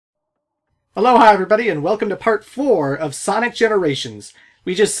Aloha everybody and welcome to part 4 of Sonic Generations.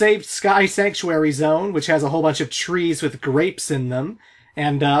 We just saved Sky Sanctuary Zone, which has a whole bunch of trees with grapes in them.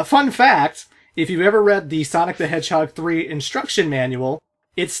 And fun fact, if you've ever read the Sonic the Hedgehog 3 instruction manual,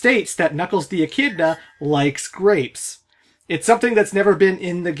 it states that Knuckles the Echidna likes grapes. It's something that's never been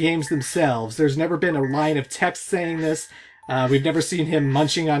in the games themselves. There's never been a line of text saying this. We've never seen him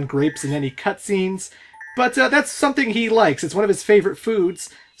munching on grapes in any cutscenes. But that's something he likes. It's one of his favorite foods.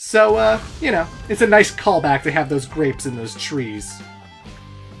 So, you know, it's a nice callback to have those grapes in those trees.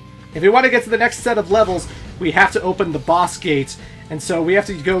 If we want to get to the next set of levels, we have to open the boss gate. And so we have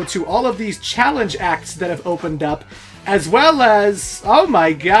to go to all of these challenge acts that have opened up, as well as, oh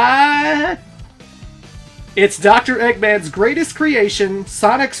my god, it's Dr. Eggman's greatest creation,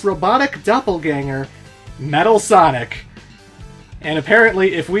 Sonic's robotic doppelganger, Metal Sonic. And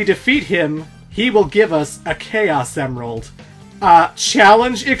apparently, if we defeat him, he will give us a Chaos Emerald.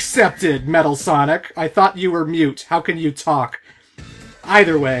 Challenge accepted, Metal Sonic. I thought you were mute. How can you talk?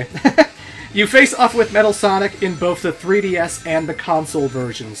 Either way, you face off with Metal Sonic in both the 3DS and the console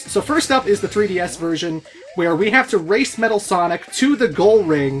versions. So first up is the 3DS version, where we have to race Metal Sonic to the goal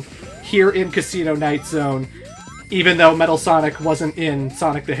ring here in Casino Night Zone, even though Metal Sonic wasn't in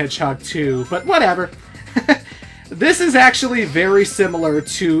Sonic the Hedgehog 2, but whatever. This is actually very similar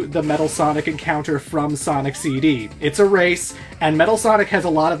to the Metal Sonic encounter from Sonic CD. It's a race, and Metal Sonic has a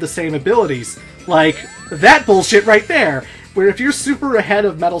lot of the same abilities, like that bullshit right there, where if you're super ahead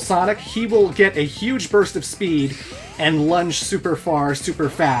of Metal Sonic, he will get a huge burst of speed and lunge super far, super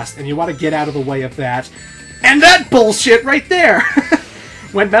fast, and you want to get out of the way of that. And that bullshit right there!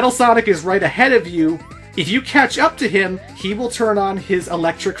 When Metal Sonic is right ahead of you, if you catch up to him, he will turn on his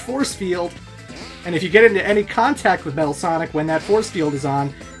electric force field, and if you get into any contact with Metal Sonic when that force field is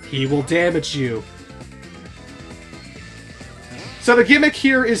on, he will damage you. So the gimmick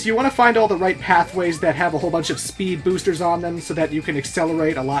here is you want to find all the right pathways that have a whole bunch of speed boosters on them so that you can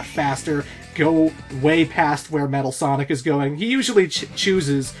accelerate a lot faster, go way past where Metal Sonic is going. He usually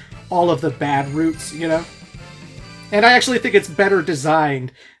chooses all of the bad routes, you know? And I actually think it's better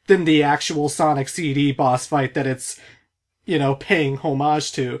designed than the actual Sonic CD boss fight that it's, you know, paying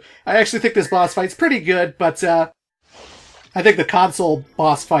homage to. I actually think this boss fight's pretty good, but I think the console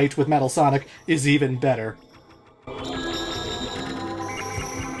boss fight with Metal Sonic is even better.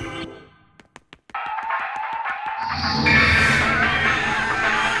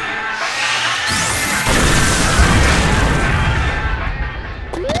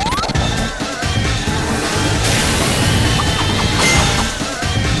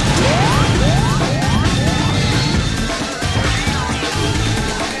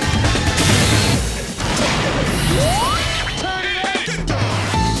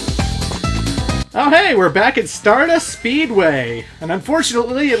 Oh hey, we're back at Stardust Speedway! And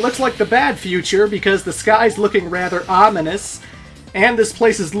unfortunately, it looks like the bad future because the sky's looking rather ominous, and this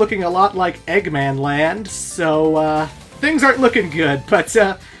place is looking a lot like Eggman Land, so things aren't looking good. But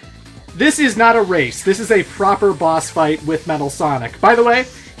this is not a race. This is a proper boss fight with Metal Sonic. By the way,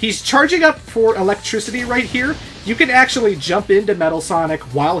 he's charging up for electricity right here. You can actually jump into Metal Sonic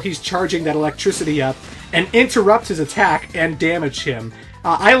while he's charging that electricity up and interrupt his attack and damage him.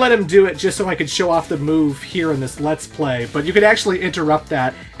 I let him do it just so I could show off the move here in this Let's Play, but you could actually interrupt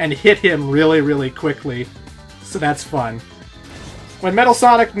that and hit him really, really quickly. So that's fun. When Metal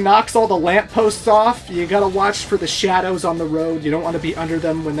Sonic knocks all the lampposts off, you gotta watch for the shadows on the road. You don't want to be under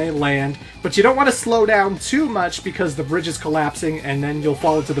them when they land, but you don't want to slow down too much because the bridge is collapsing and then you'll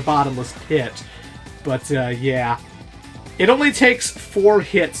fall into the bottomless pit. But yeah. It only takes 4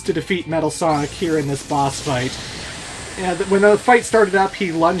 hits to defeat Metal Sonic here in this boss fight. Yeah, when the fight started up,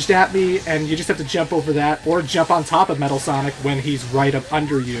 he lunged at me, and you just have to jump over that, or jump on top of Metal Sonic when he's right up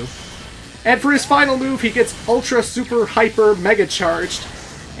under you. And for his final move, he gets Ultra Super Hyper Mega Charged,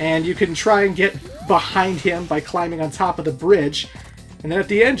 and you can try and get behind him by climbing on top of the bridge. And then at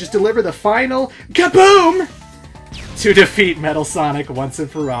the end, just deliver the final kaboom to defeat Metal Sonic once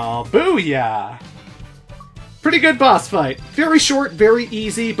and for all. Booyah! Pretty good boss fight. Very short, very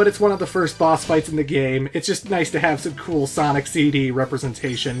easy, but it's one of the first boss fights in the game. It's just nice to have some cool Sonic CD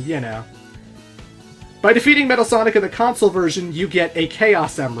representation, you know. By defeating Metal Sonic in the console version, you get a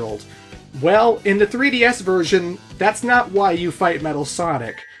Chaos Emerald. Well, in the 3DS version, that's not why you fight Metal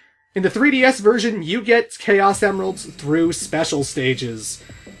Sonic. In the 3DS version, you get Chaos Emeralds through special stages.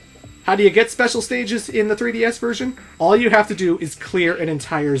 How do you get special stages in the 3DS version? All you have to do is clear an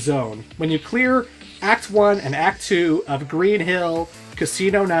entire zone. When you clear Act 1 and Act 2 of Green Hill,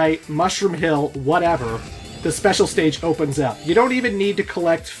 Casino Night, Mushroom Hill, whatever, the special stage opens up. You don't even need to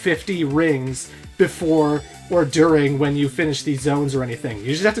collect 50 rings before or during when you finish these zones or anything. You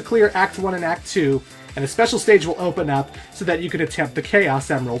just have to clear Act 1 and Act 2, and a special stage will open up so that you can attempt the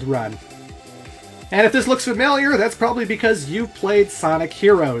Chaos Emerald run. And if this looks familiar, that's probably because you've played Sonic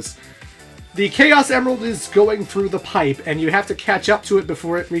Heroes. The Chaos Emerald is going through the pipe, and you have to catch up to it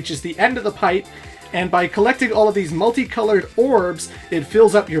before it reaches the end of the pipe, and by collecting all of these multicolored orbs, it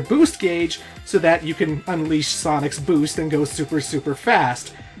fills up your boost gauge so that you can unleash Sonic's boost and go super, super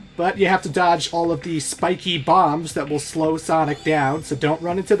fast. But you have to dodge all of the spiky bombs that will slow Sonic down, so don't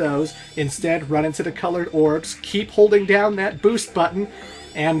run into those. Instead, run into the colored orbs, keep holding down that boost button,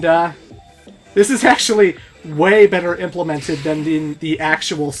 and this is actually way better implemented than in the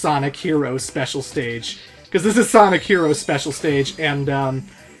actual Sonic Heroes special stage. Because this is Sonic Heroes special stage, and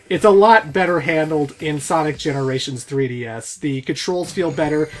it's a lot better handled in Sonic Generations 3DS. The controls feel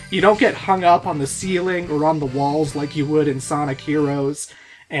better. You don't get hung up on the ceiling or on the walls like you would in Sonic Heroes.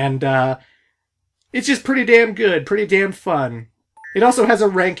 And it's just pretty damn good, pretty damn fun. It also has a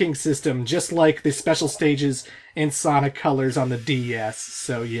ranking system, just like the special stages in Sonic Colors on the DS,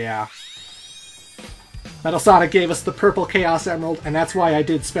 so yeah. Metal Sonic gave us the purple Chaos Emerald, and that's why I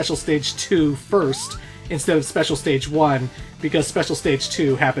did Special Stage 2 first, instead of Special Stage 1, because Special Stage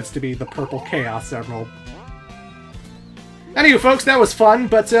 2 happens to be the purple Chaos Emerald. Anyway, folks, that was fun,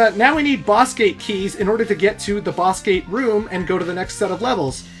 but now we need boss gate keys in order to get to the boss gate room and go to the next set of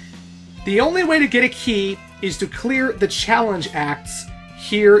levels. The only way to get a key is to clear the challenge acts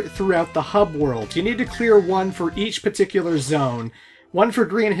here throughout the hub world. You need to clear one for each particular zone. One for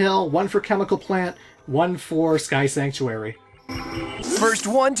Green Hill, one for Chemical Plant, one for Sky Sanctuary. First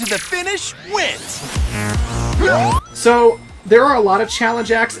one to the finish wins! So, there are a lot of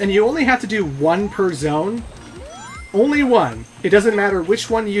challenge acts, and you only have to do one per zone. Only one. It doesn't matter which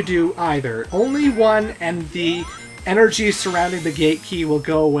one you do either. Only one, and the energy surrounding the gate key will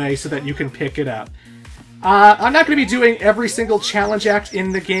go away so that you can pick it up. I'm not going to be doing every single challenge act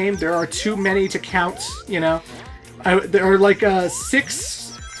in the game. There are too many to count, you know. There are like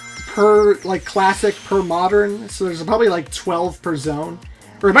 6 per like classic per modern, so there's probably like 12 per zone.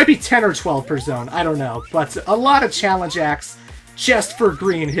 Or it might be 10 or 12 per zone, I don't know. But a lot of challenge acts just for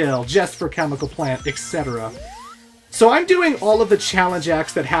Green Hill, just for Chemical Plant, etc. So I'm doing all of the challenge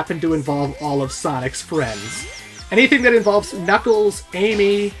acts that happen to involve all of Sonic's friends. Anything that involves Knuckles,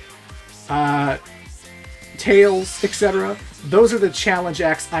 Amy, Tails, etc. Those are the challenge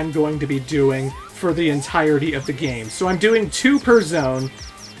acts I'm going to be doing for the entirety of the game. So I'm doing 2 per zone,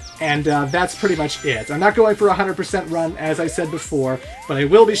 and that's pretty much it. I'm not going for a 100% run, as I said before, but I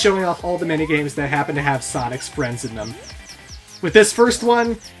will be showing off all the minigames that happen to have Sonic's friends in them. With this first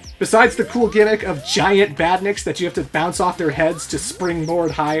one, besides the cool gimmick of giant badniks that you have to bounce off their heads to springboard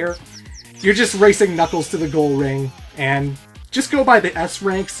higher, you're just racing Knuckles to the goal ring, and just go by the S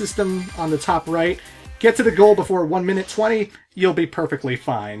rank system on the top right. Get to the goal before 1 minute 20, you'll be perfectly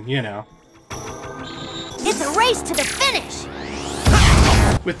fine, you know. It's a race to the finish!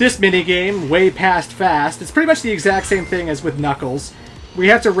 With this minigame, Way Past Fast, it's pretty much the exact same thing as with Knuckles. We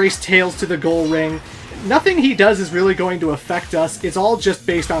have to race Tails to the goal ring. Nothing he does is really going to affect us, it's all just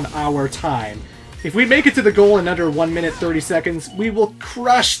based on our time. If we make it to the goal in under 1 minute 30 seconds, we will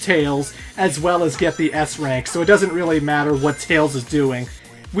crush Tails as well as get the S rank, so it doesn't really matter what Tails is doing.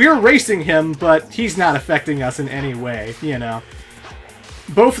 We're racing him, but he's not affecting us in any way, you know.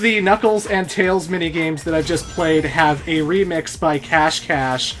 Both the Knuckles and Tails minigames that I've just played have a remix by Cash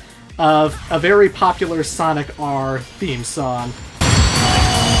Cash of a very popular Sonic R theme song.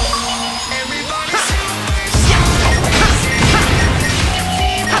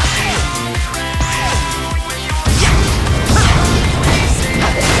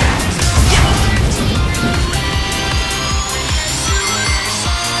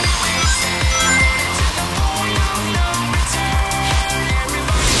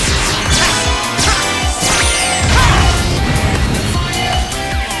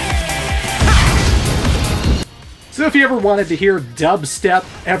 So if you ever wanted to hear dubstep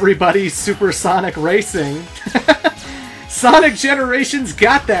everybody's Supersonic Racing, Sonic Generations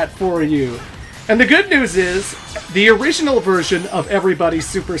got that for you. And the good news is, the original version of Everybody's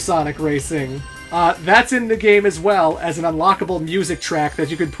Supersonic Racing, that's in the game as well as an unlockable music track that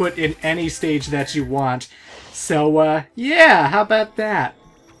you can put in any stage that you want. So, yeah, how about that?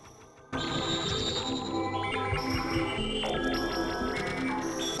 Leave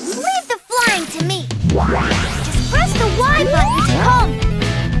the flying to me! Press the Y button to home!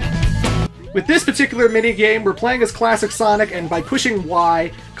 With this particular minigame, we're playing as Classic Sonic, and by pushing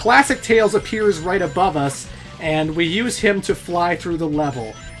Y, Classic Tails appears right above us, and we use him to fly through the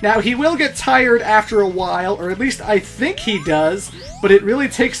level. Now, he will get tired after a while, or at least I think he does, but it really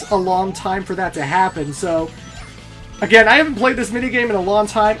takes a long time for that to happen, so... Again, I haven't played this minigame in a long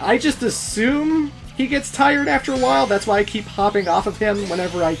time. I just assume he gets tired after a while. That's why I keep hopping off of him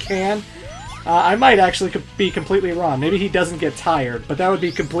whenever I can. I might actually be completely wrong. Maybe he doesn't get tired, but that would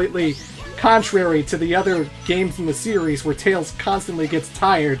be completely contrary to the other games in the series where Tails constantly gets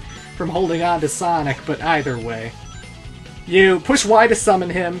tired from holding on to Sonic, but either way. You push Y to summon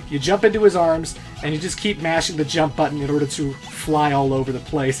him, you jump into his arms, and you just keep mashing the jump button in order to fly all over the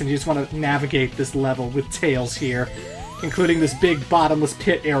place, and you just want to navigate this level with Tails here, including this big bottomless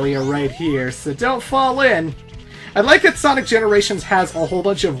pit area right here, so don't fall in. I like that Sonic Generations has a whole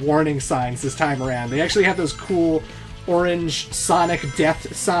bunch of warning signs this time around. They actually have those cool orange Sonic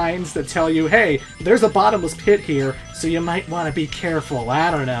death signs that tell you, hey, there's a bottomless pit here, so you might want to be careful.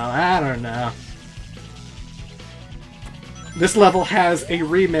 I don't know. This level has a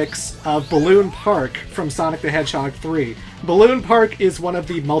remix of Balloon Park from Sonic the Hedgehog 3. Balloon Park is one of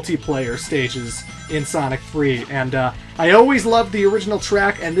the multiplayer stages in Sonic 3, and I always loved the original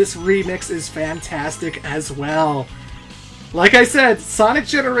track, and this remix is fantastic as well. Like I said, Sonic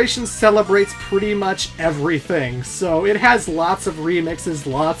Generations celebrates pretty much everything, so it has lots of remixes,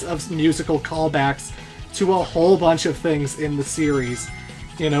 lots of musical callbacks to a whole bunch of things in the series.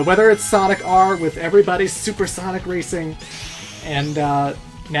 You know, whether it's Sonic R with everybody's supersonic racing, and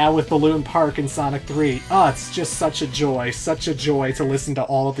now with Balloon Park and Sonic 3. Oh, it's just such a joy to listen to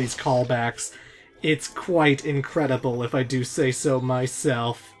all of these callbacks. It's quite incredible, if I do say so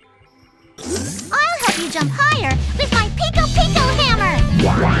myself. I'll help you jump higher with my Pico Pico Hammer!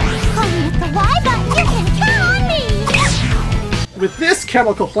 Only with the Y button, you can count on me! With this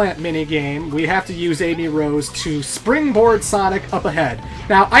Chemical Plant minigame, we have to use Amy Rose to springboard Sonic up ahead.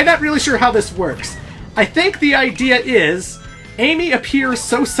 Now, I'm not really sure how this works. I think the idea is, Amy appears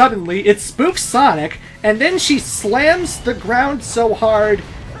so suddenly, it spoofs Sonic, and then she slams the ground so hard,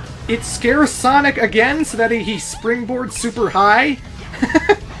 it scares Sonic again so that he springboards super high.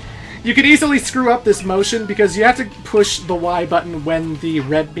 You can easily screw up this motion because you have to push the Y button when the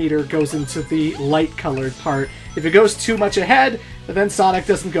red meter goes into the light-colored part. If it goes too much ahead, then Sonic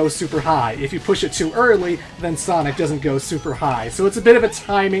doesn't go super high. If you push it too early, then Sonic doesn't go super high. So it's a bit of a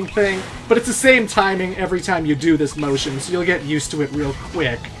timing thing, but it's the same timing every time you do this motion, so you'll get used to it real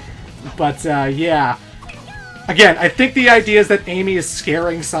quick. But, yeah. Again, I think the idea is that Amy is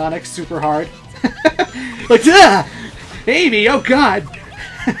scaring Sonic super hard. Like, ah! Amy, oh god!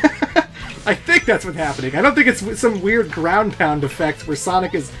 I think that's what's happening. I don't think it's some weird ground pound effect where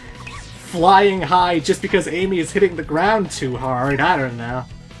Sonic is flying high just because Amy is hitting the ground too hard. I don't know.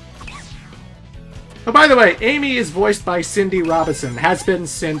 Oh, by the way, Amy is voiced by Cindy Robinson. Has been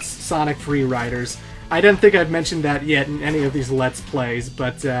since Sonic Free Riders. I don't think I've mentioned that yet in any of these Let's Plays,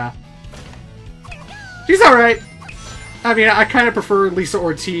 but, she's alright. I mean, I kind of prefer Lisa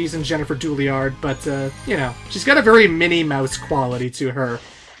Ortiz and Jennifer Douliard, but, you know, she's got a very Minnie Mouse quality to her.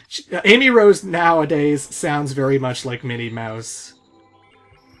 Amy Rose nowadays sounds very much like Minnie Mouse.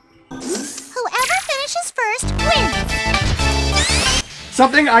 Whoever finishes first wins!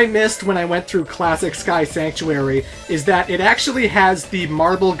 Something I missed when I went through Classic Sky Sanctuary is that it actually has the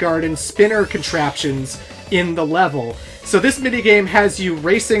Marble Garden spinner contraptions in the level. So this minigame has you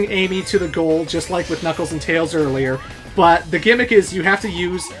racing Amy to the goal, just like with Knuckles and Tails earlier, but the gimmick is you have to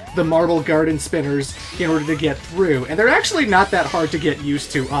use the Marble Garden spinners in order to get through, and they're actually not that hard to get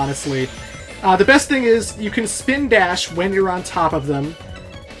used to, honestly. The best thing is you can spin dash when you're on top of them,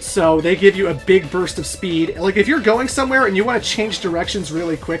 so they give you a big burst of speed. Like, if you're going somewhere and you want to change directions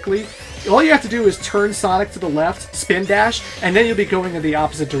really quickly, all you have to do is turn Sonic to the left, spin dash, and then you'll be going in the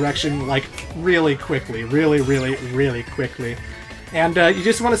opposite direction, like, really quickly. Really quickly. And you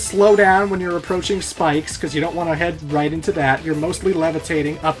just want to slow down when you're approaching spikes, because you don't want to head right into that. You're mostly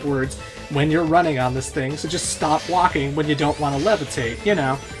levitating upwards when you're running on this thing, so just stop walking when you don't want to levitate, you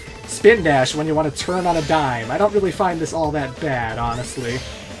know. Spin dash when you want to turn on a dime. I don't really find this all that bad, honestly.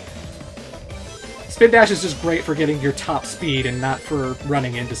 Spin dash is just great for getting your top speed and not for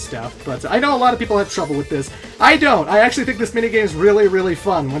running into stuff, but I know a lot of people have trouble with this. I don't! I actually think this minigame is really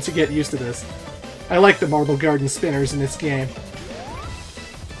fun once you get used to this. I like the Marble Garden spinners in this game.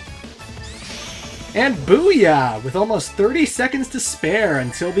 And booyah! With almost 30 seconds to spare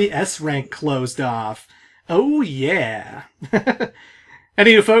until the S rank closed off. Oh yeah!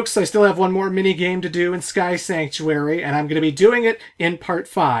 Anywho, folks, I still have one more minigame to do in Sky Sanctuary, and I'm going to be doing it in Part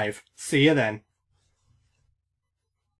 5. See you then.